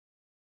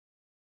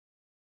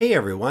Hey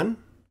everyone,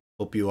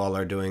 hope you all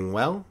are doing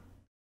well.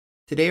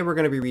 Today we're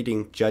going to be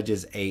reading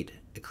Judges 8,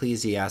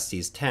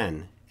 Ecclesiastes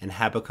 10, and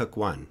Habakkuk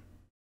 1.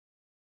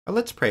 Now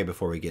let's pray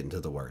before we get into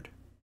the Word.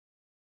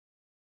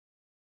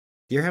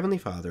 Dear Heavenly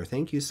Father,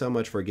 thank you so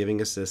much for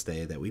giving us this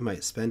day that we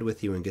might spend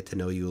with you and get to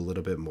know you a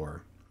little bit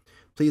more.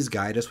 Please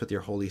guide us with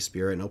your Holy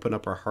Spirit and open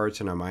up our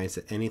hearts and our minds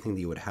to anything that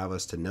you would have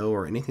us to know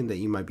or anything that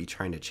you might be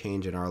trying to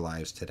change in our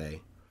lives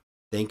today.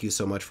 Thank you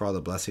so much for all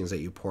the blessings that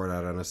you poured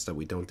out on us that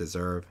we don't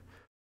deserve.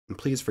 And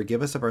please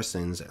forgive us of our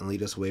sins and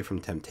lead us away from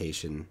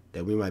temptation,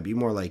 that we might be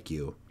more like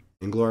you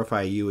and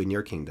glorify you in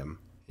your kingdom.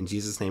 In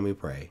Jesus' name we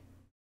pray.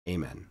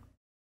 Amen.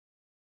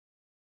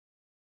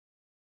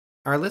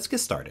 All right, let's get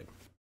started.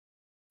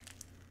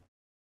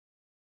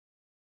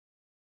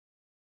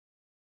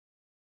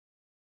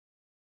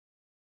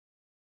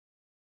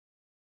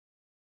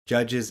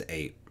 Judges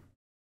 8.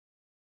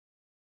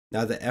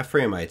 Now the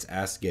Ephraimites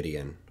asked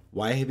Gideon,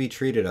 "Why have you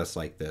treated us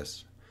like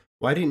this?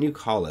 Why didn't you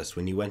call us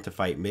when you went to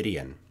fight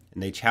Midian?"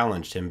 And they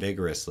challenged him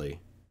vigorously.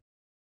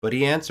 But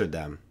he answered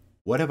them,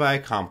 "What have I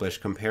accomplished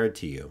compared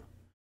to you?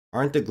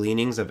 Aren't the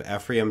gleanings of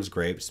Ephraim's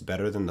grapes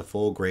better than the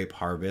full grape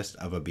harvest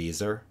of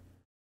Abiezer?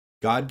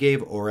 God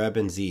gave Oreb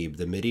and Zeb,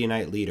 the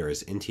Midianite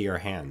leaders, into your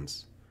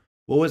hands.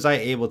 What was I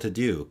able to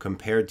do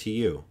compared to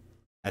you?"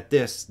 At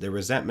this, their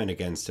resentment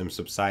against him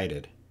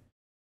subsided.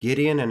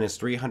 Gideon and his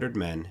 300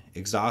 men,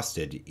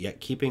 exhausted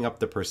yet keeping up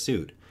the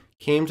pursuit,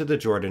 came to the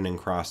Jordan and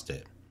crossed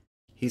it.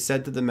 He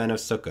said to the men of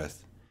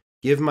Succoth,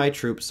 "Give my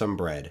troops some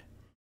bread.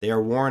 They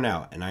are worn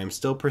out, and I am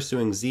still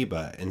pursuing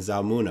Zebah and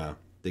Zalmunna,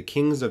 the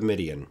kings of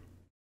Midian."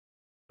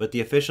 But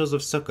the officials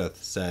of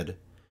Succoth said,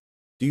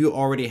 "Do you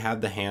already have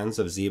the hands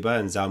of Zebah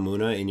and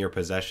Zalmunna in your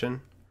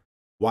possession?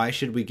 Why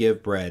should we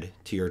give bread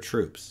to your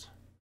troops?"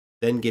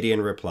 Then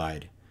Gideon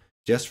replied,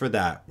 "Just for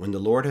that, when the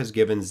Lord has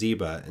given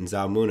Zebah and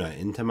Zalmunna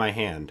into my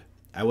hand,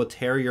 I will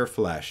tear your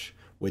flesh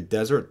with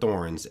desert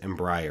thorns and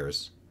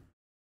briars."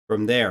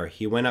 From there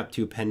he went up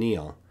to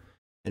Peniel,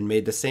 and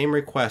made the same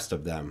request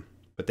of them,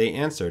 but they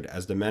answered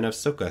as the men of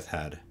Succoth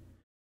had.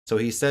 So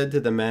he said to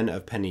the men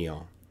of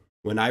Peniel,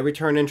 "When I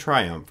return in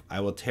triumph,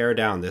 I will tear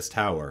down this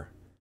tower."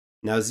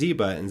 Now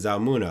Zebah and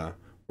Zalmunna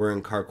were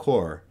in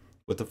Karkor,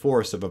 with a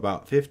force of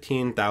about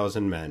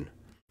 15,000 men,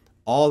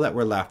 all that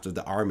were left of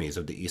the armies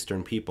of the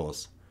eastern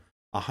peoples.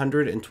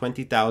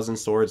 120,000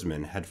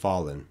 swordsmen had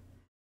fallen.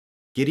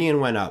 Gideon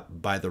went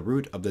up by the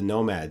route of the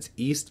nomads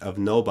east of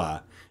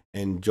Nobah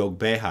and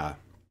Jogbehah,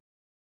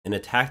 and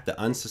attacked the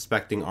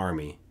unsuspecting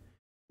army.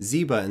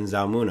 Zebah and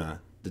Zalmunna,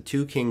 the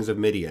two kings of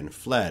Midian,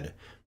 fled,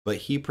 but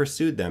he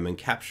pursued them and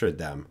captured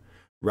them,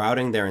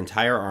 routing their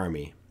entire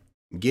army.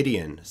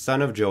 Gideon,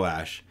 son of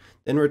Joash,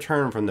 then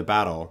returned from the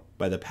battle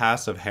by the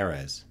pass of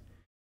Heres.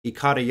 He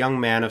caught a young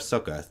man of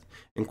Succoth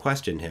and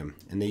questioned him,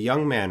 and the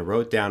young man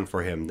wrote down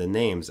for him the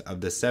names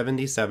of the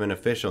 77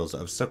 officials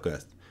of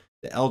Succoth,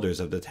 the elders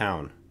of the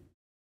town.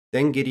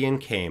 Then Gideon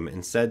came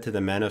and said to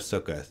the men of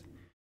Succoth,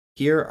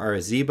 "Here are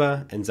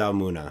Zebah and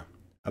Zalmunna,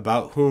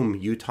 about whom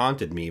you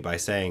taunted me by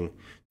saying,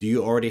 'Do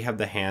you already have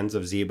the hands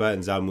of Zebah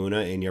and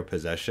Zalmunna in your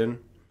possession?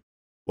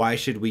 Why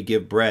should we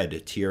give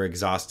bread to your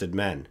exhausted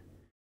men?'"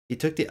 He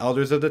took the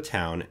elders of the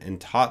town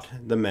and taught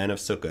the men of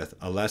Succoth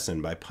a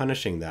lesson by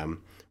punishing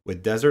them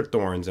with desert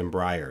thorns and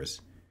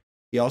briars.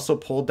 He also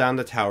pulled down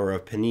the tower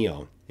of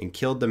Peniel and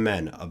killed the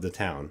men of the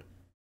town.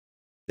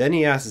 Then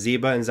he asked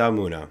Zebah and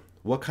Zalmunna,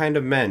 "What kind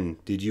of men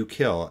did you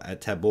kill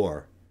at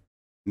Tabor?"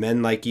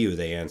 "Men like you,"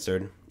 they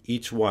answered,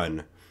 "each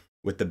one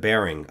with the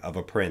bearing of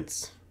a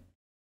prince."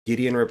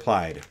 Gideon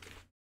replied,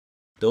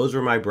 "Those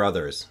were my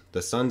brothers,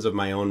 the sons of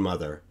my own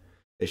mother.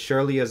 As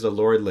surely as the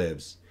Lord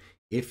lives,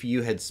 if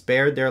you had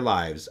spared their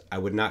lives, I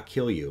would not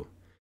kill you."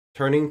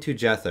 Turning to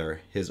Jether,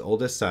 his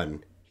oldest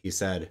son, he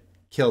said,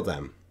 "Kill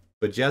them."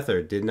 But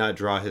Jether did not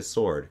draw his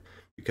sword,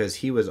 because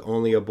he was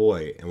only a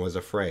boy and was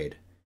afraid.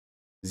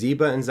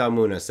 Zebah and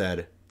Zalmunna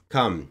said,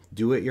 "Come,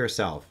 do it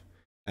yourself.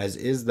 As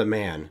is the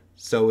man,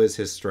 so is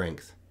his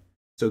strength."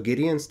 So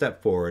Gideon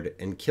stepped forward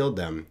and killed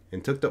them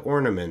and took the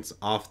ornaments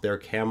off their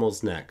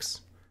camels'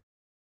 necks.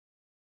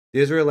 The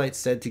Israelites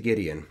said to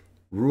Gideon,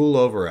 "Rule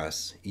over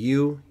us,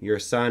 you, your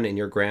son, and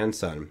your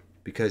grandson,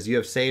 because you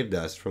have saved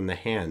us from the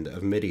hand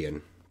of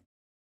Midian."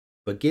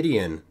 But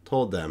Gideon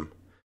told them,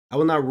 "I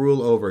will not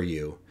rule over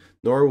you,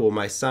 nor will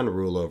my son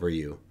rule over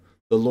you.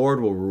 The Lord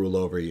will rule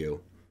over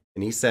you."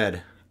 And he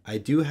said, "I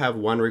do have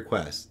one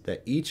request,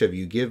 that each of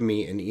you give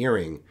me an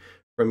earring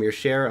from your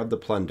share of the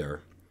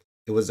plunder."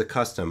 It was the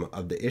custom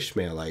of the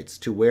Ishmaelites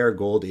to wear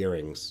gold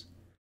earrings.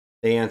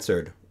 They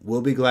answered,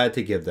 "We'll be glad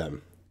to give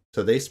them."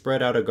 So they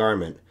spread out a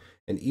garment,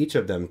 and each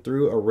of them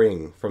threw a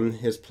ring from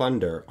his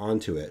plunder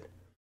onto it.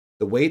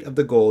 The weight of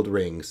the gold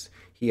rings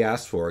he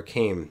asked for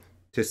came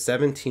to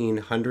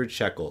 1,700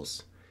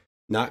 shekels,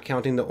 not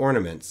counting the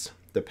ornaments,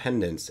 the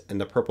pendants, and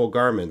the purple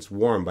garments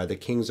worn by the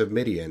kings of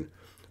Midian,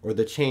 or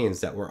the chains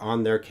that were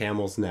on their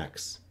camels'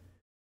 necks.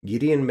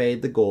 Gideon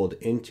made the gold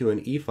into an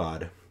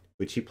ephod,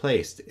 which he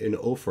placed in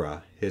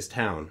Ophrah, his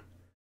town.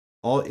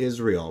 All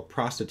Israel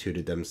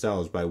prostituted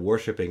themselves by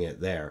worshipping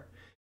it there,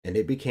 and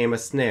it became a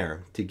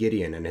snare to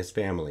Gideon and his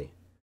family.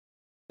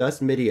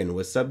 Thus Midian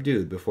was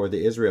subdued before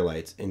the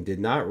Israelites and did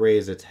not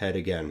raise its head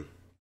again.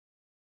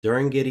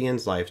 During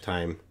Gideon's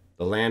lifetime,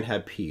 the land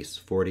had peace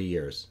 40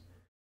 years.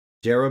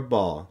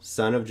 Jerubbaal,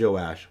 son of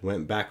Joash,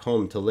 went back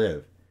home to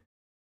live.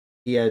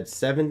 He had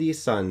 70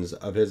 sons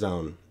of his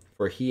own,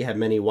 for he had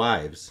many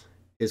wives.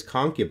 His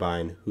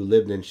concubine, who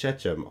lived in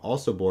Shechem,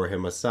 also bore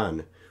him a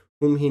son,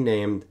 whom he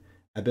named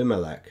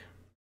Abimelech.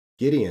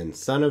 Gideon,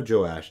 son of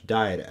Joash,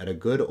 died at a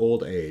good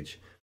old age,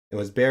 and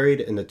was buried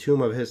in the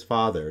tomb of his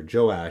father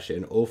Joash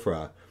in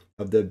Ophrah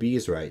of the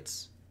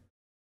Abiezrites.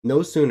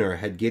 No sooner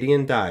had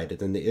Gideon died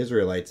than the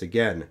Israelites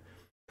again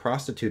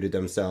prostituted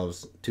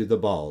themselves to the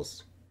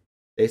Baals.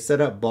 They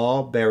set up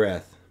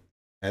Baal-berith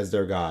as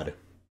their god,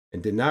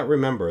 and did not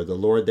remember the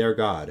Lord their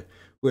God,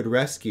 who had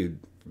rescued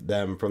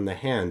them from the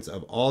hands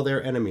of all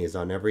their enemies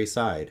on every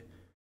side.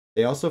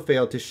 They also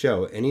failed to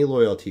show any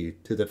loyalty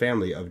to the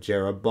family of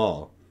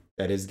Jerubbaal,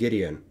 that is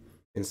Gideon,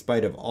 in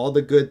spite of all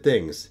the good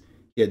things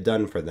he had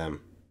done for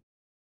them.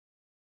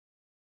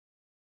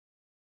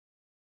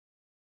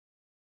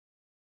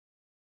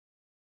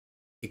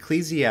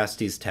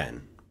 Ecclesiastes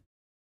 10.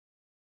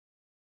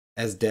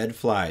 As dead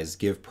flies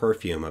give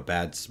perfume a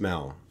bad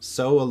smell,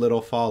 so a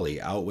little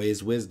folly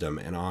outweighs wisdom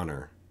and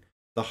honor.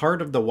 The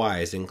heart of the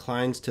wise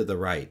inclines to the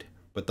right,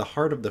 but the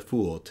heart of the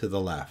fool to the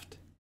left.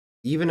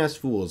 Even as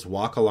fools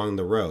walk along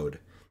the road,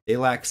 they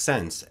lack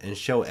sense and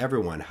show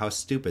everyone how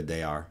stupid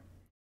they are.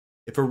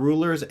 If a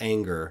ruler's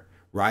anger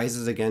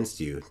rises against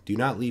you, do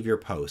not leave your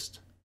post.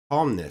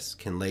 Calmness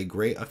can lay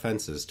great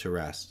offenses to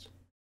rest.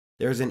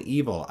 There is an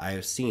evil I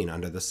have seen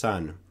under the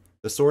sun,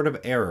 the sort of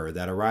error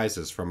that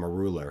arises from a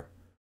ruler.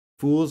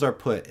 Fools are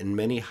put in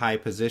many high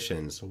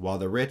positions, while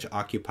the rich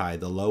occupy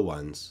the low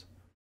ones.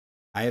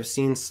 I have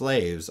seen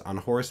slaves on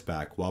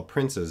horseback, while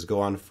princes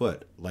go on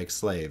foot like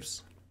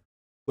slaves.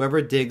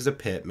 Whoever digs a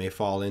pit may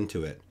fall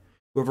into it.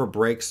 Whoever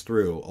breaks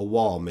through a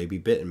wall may be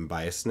bitten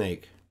by a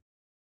snake.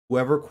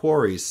 Whoever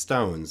quarries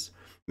stones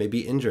may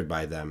be injured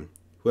by them.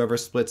 Whoever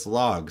splits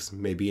logs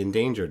may be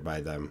endangered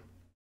by them.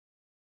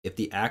 If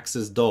the axe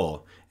is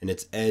dull and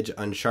its edge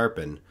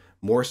unsharpened,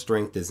 more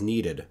strength is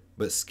needed,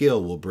 but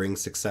skill will bring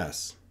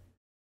success.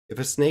 If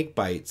a snake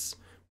bites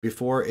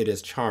before it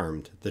is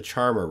charmed, the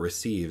charmer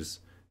receives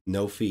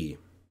no fee.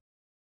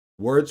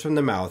 Words from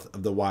the mouth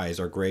of the wise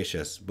are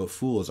gracious, but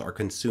fools are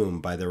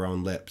consumed by their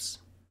own lips.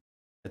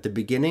 At the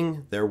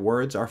beginning their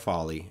words are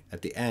folly,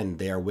 at the end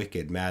they are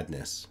wicked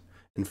madness,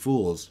 and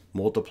fools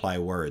multiply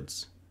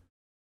words.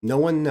 No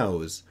one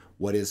knows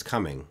what is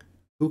coming.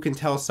 Who can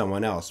tell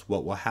someone else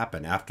what will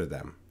happen after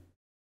them?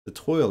 The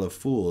toil of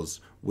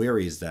fools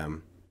wearies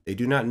them. They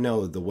do not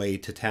know the way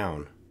to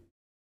town.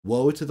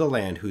 Woe to the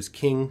land whose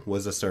king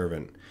was a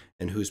servant,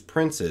 and whose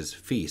princes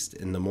feast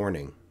in the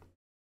morning.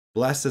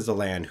 Blessed is the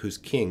land whose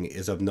king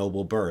is of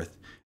noble birth,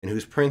 and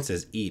whose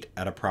princes eat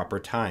at a proper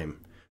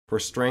time, for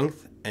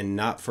strength and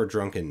not for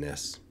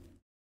drunkenness.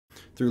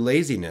 Through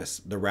laziness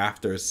the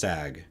rafters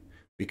sag.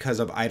 Because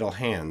of idle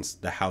hands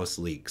the house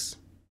leaks.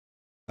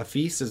 A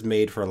feast is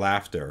made for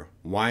laughter,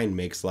 wine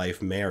makes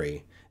life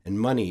merry, and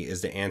money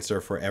is the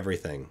answer for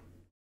everything.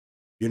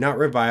 Do not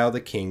revile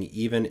the king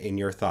even in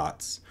your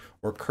thoughts,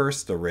 or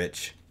curse the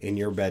rich in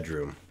your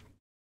bedroom.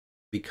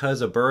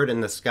 Because a bird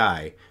in the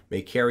sky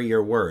may carry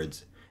your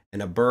words,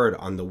 and a bird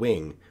on the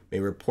wing may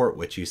report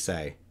what you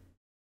say.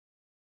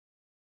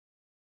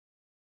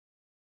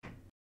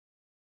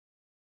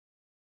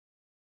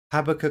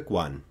 Habakkuk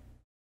 1.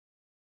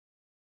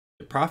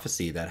 The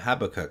prophecy that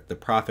Habakkuk the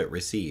prophet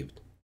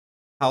received.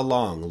 How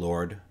long,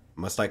 Lord,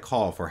 must I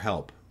call for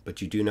help,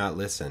 but you do not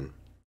listen,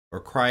 or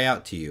cry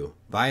out to you,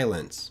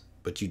 violence,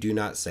 but you do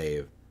not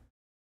save?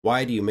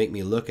 Why do you make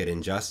me look at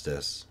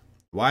injustice?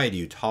 Why do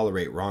you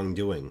tolerate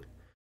wrongdoing?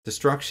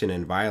 Destruction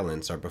and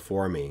violence are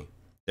before me.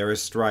 There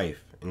is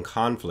strife, and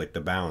conflict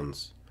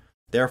abounds.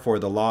 Therefore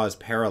the law is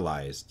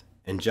paralyzed,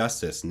 and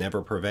justice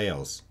never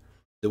prevails.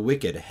 The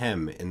wicked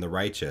hem in the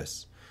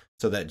righteous,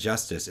 so that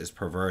justice is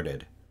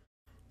perverted.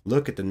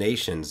 Look at the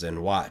nations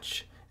and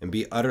watch, and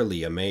be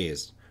utterly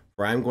amazed,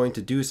 for I am going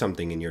to do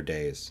something in your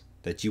days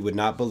that you would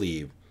not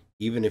believe,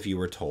 even if you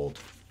were told.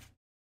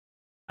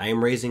 I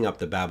am raising up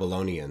the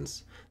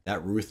Babylonians,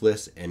 that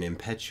ruthless and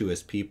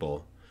impetuous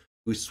people,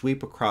 who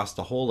sweep across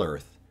the whole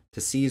earth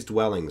to seize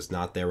dwellings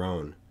not their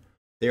own.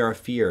 They are a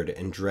feared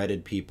and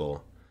dreaded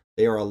people.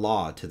 They are a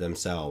law to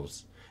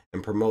themselves,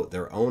 and promote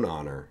their own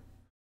honor.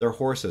 Their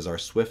horses are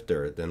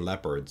swifter than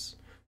leopards,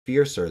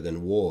 fiercer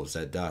than wolves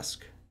at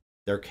dusk.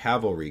 Their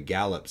cavalry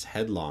gallops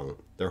headlong,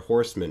 their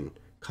horsemen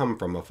come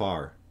from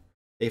afar.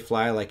 They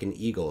fly like an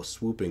eagle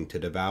swooping to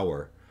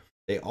devour.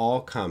 They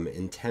all come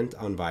intent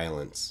on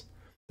violence.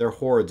 Their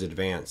hordes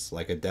advance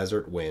like a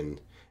desert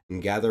wind,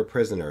 and gather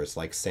prisoners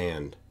like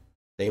sand.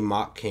 They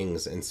mock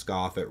kings and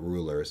scoff at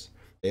rulers.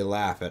 They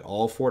laugh at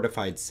all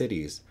fortified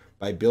cities.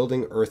 By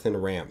building earthen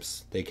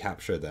ramps, they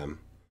capture them.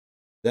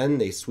 Then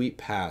they sweep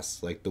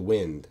past like the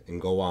wind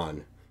and go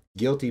on,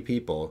 guilty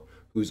people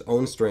whose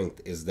own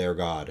strength is their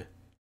God.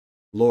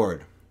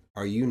 Lord,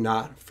 are you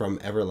not from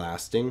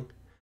everlasting?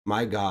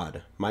 My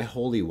God, my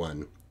Holy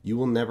One, you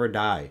will never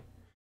die.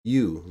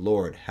 You,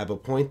 Lord, have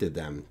appointed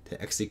them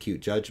to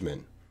execute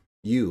judgment.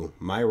 You,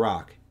 my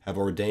rock, have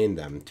ordained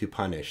them to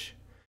punish.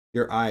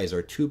 Your eyes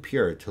are too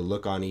pure to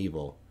look on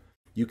evil.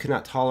 You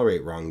cannot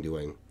tolerate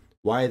wrongdoing.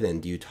 Why then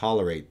do you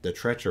tolerate the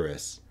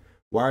treacherous?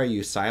 Why are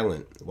you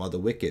silent while the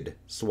wicked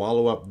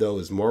swallow up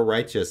those more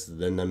righteous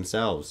than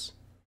themselves?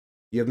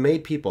 You have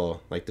made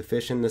people like the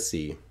fish in the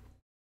sea,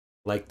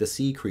 like the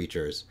sea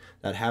creatures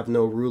that have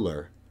no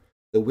ruler.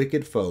 The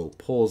wicked foe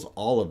pulls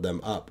all of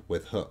them up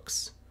with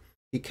hooks.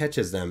 He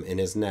catches them in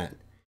his net.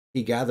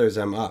 He gathers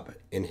them up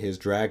in his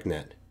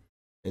dragnet.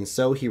 And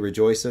so he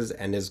rejoices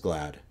and is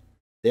glad.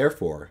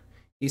 Therefore,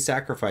 he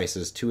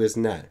sacrifices to his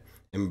net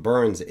and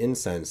burns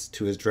incense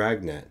to his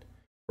dragnet.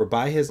 For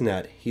by his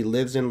net he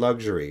lives in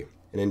luxury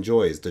and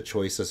enjoys the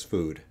choicest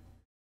food.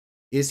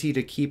 Is he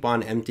to keep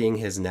on emptying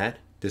his net,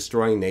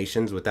 destroying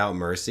nations without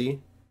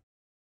mercy?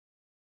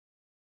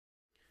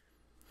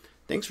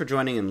 Thanks for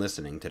joining and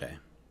listening today.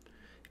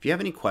 If you have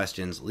any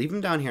questions, leave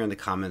them down here in the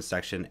comments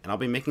section, and I'll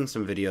be making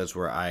some videos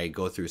where I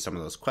go through some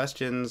of those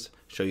questions,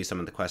 show you some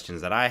of the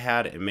questions that I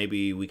had, and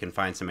maybe we can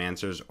find some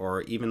answers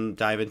or even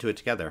dive into it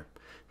together.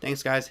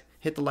 Thanks, guys.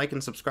 Hit the like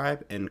and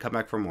subscribe, and come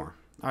back for more.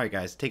 All right,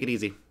 guys, take it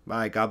easy.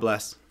 Bye. God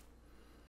bless.